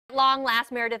Long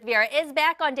last, Meredith Viera is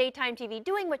back on daytime TV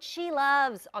doing what she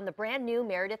loves on the brand new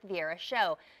Meredith Vieira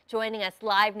Show. Joining us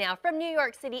live now from New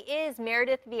York City is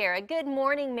Meredith Viera. Good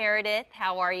morning, Meredith.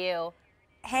 How are you?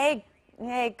 Hey,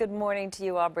 good morning to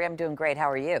you, Aubrey. I'm doing great. How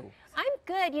are you? I'm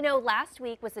good. You know, last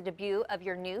week was the debut of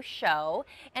your new show,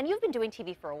 and you've been doing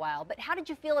TV for a while, but how did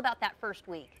you feel about that first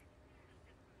week?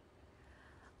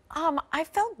 I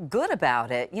felt good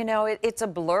about it. You know, it's a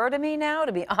blur to me now,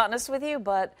 to be honest with you,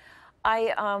 but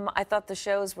I thought the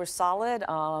shows were solid.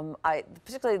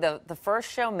 Particularly the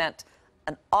first show meant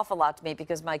an awful lot to me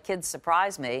because my kids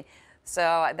surprised me.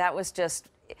 So that was just,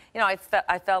 you know, I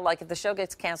felt like if the show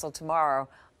gets canceled tomorrow,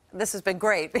 this has been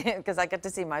great because I get to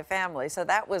see my family. So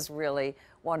that was really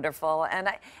wonderful. And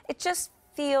it just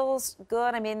feels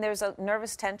good. I mean, there's a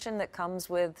nervous tension that comes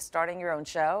with starting your own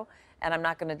show. And I'm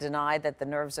not going to deny that the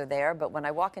nerves are there. But when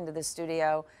I walk into the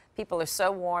studio, people are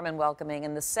so warm and welcoming.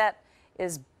 And the set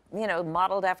is, you know,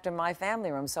 modeled after my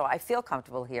family room. So I feel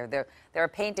comfortable here. There are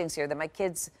paintings here that my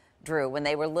kids drew when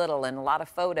they were little and a lot of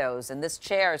photos. And this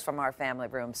chair is from our family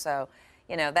room. So,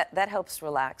 you know, that helps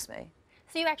relax me.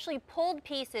 So you actually pulled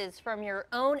pieces from your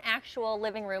own actual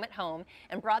living room at home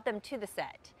and brought them to the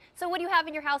set. So what do you have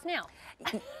in your house now?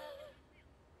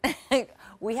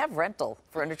 We have rental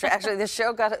furniture. Actually, the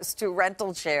show got us 2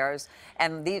 rental chairs,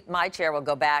 and my chair will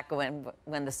go back when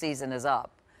the season is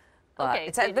up.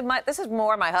 But Okay, this is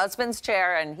more my husband's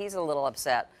chair, and he's a little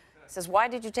upset. He says, "Why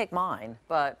did you take mine?"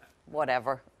 But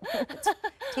whatever.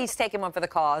 He's taking one for the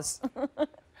cause.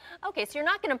 Okay, so you're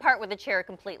not going to part with the chair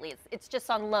completely. It's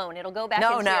just on loan. It'll go back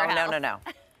into your house. No.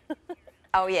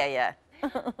 Oh, yeah.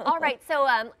 All right, so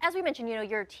as we mentioned, you know,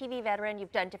 you're a TV veteran.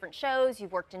 You've done different shows.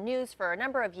 You've worked in news for a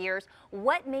number of years.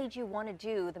 What made you want to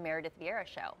do the Meredith Vieira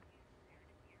Show?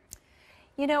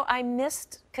 You know, I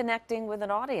missed connecting with an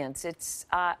audience.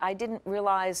 I didn't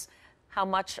realize how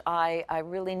much I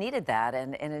really needed that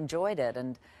and enjoyed it.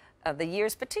 And the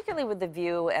years, particularly with The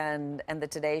View and the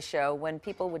Today Show, when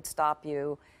people would stop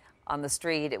you on the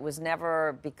street, it was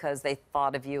never because they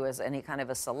thought of you as any kind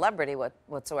of a celebrity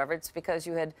whatsoever. It's because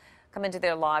you had come into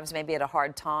their lives maybe at a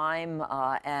hard time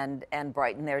and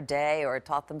brightened their day or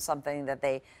taught them something that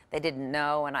they didn't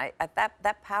know. And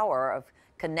that power of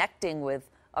connecting with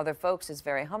other folks is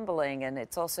very humbling. And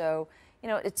it's also, you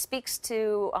know, it speaks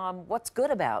to what's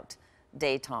good about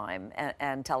daytime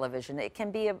and television. It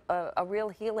can be a real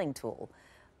healing tool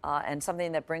and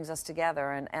something that brings us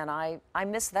together. And I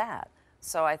miss that.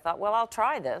 So I thought, well, I'll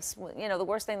try this. You know, the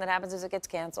worst thing that happens is it gets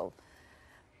canceled.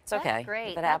 It's okay. That's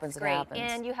great. If it happens, That's great. it happens.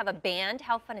 And you have a band.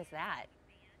 How fun is that?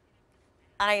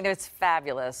 I know, it's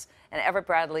fabulous. And Everett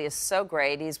Bradley is so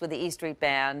great. He's with the E Street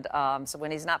Band. So when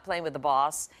he's not playing with the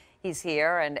boss, he's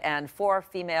here. And 4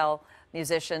 female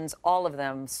musicians, all of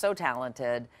them so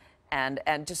talented and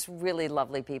just really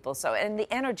lovely people. So, and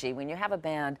the energy, when you have a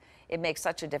band, it makes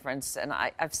such a difference. And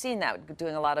I've seen that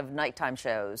doing a lot of nighttime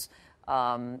shows,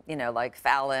 you know, like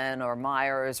Fallon or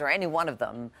Myers or any one of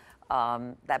them.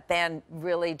 That band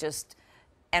really just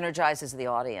energizes the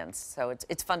audience. So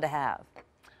it's fun to have.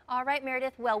 All right,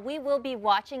 Meredith. Well, we will be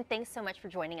watching. Thanks so much for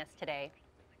joining us today.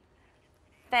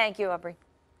 Thank you, Aubrey.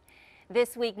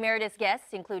 This week, Meredith's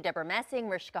guests include Deborah Messing,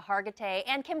 Mariska Hargitay,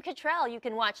 and Kim Cattrall. You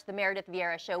can watch the Meredith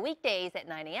Vieira Show weekdays at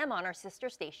 9 a.m. on our sister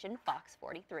station, Fox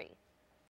 43.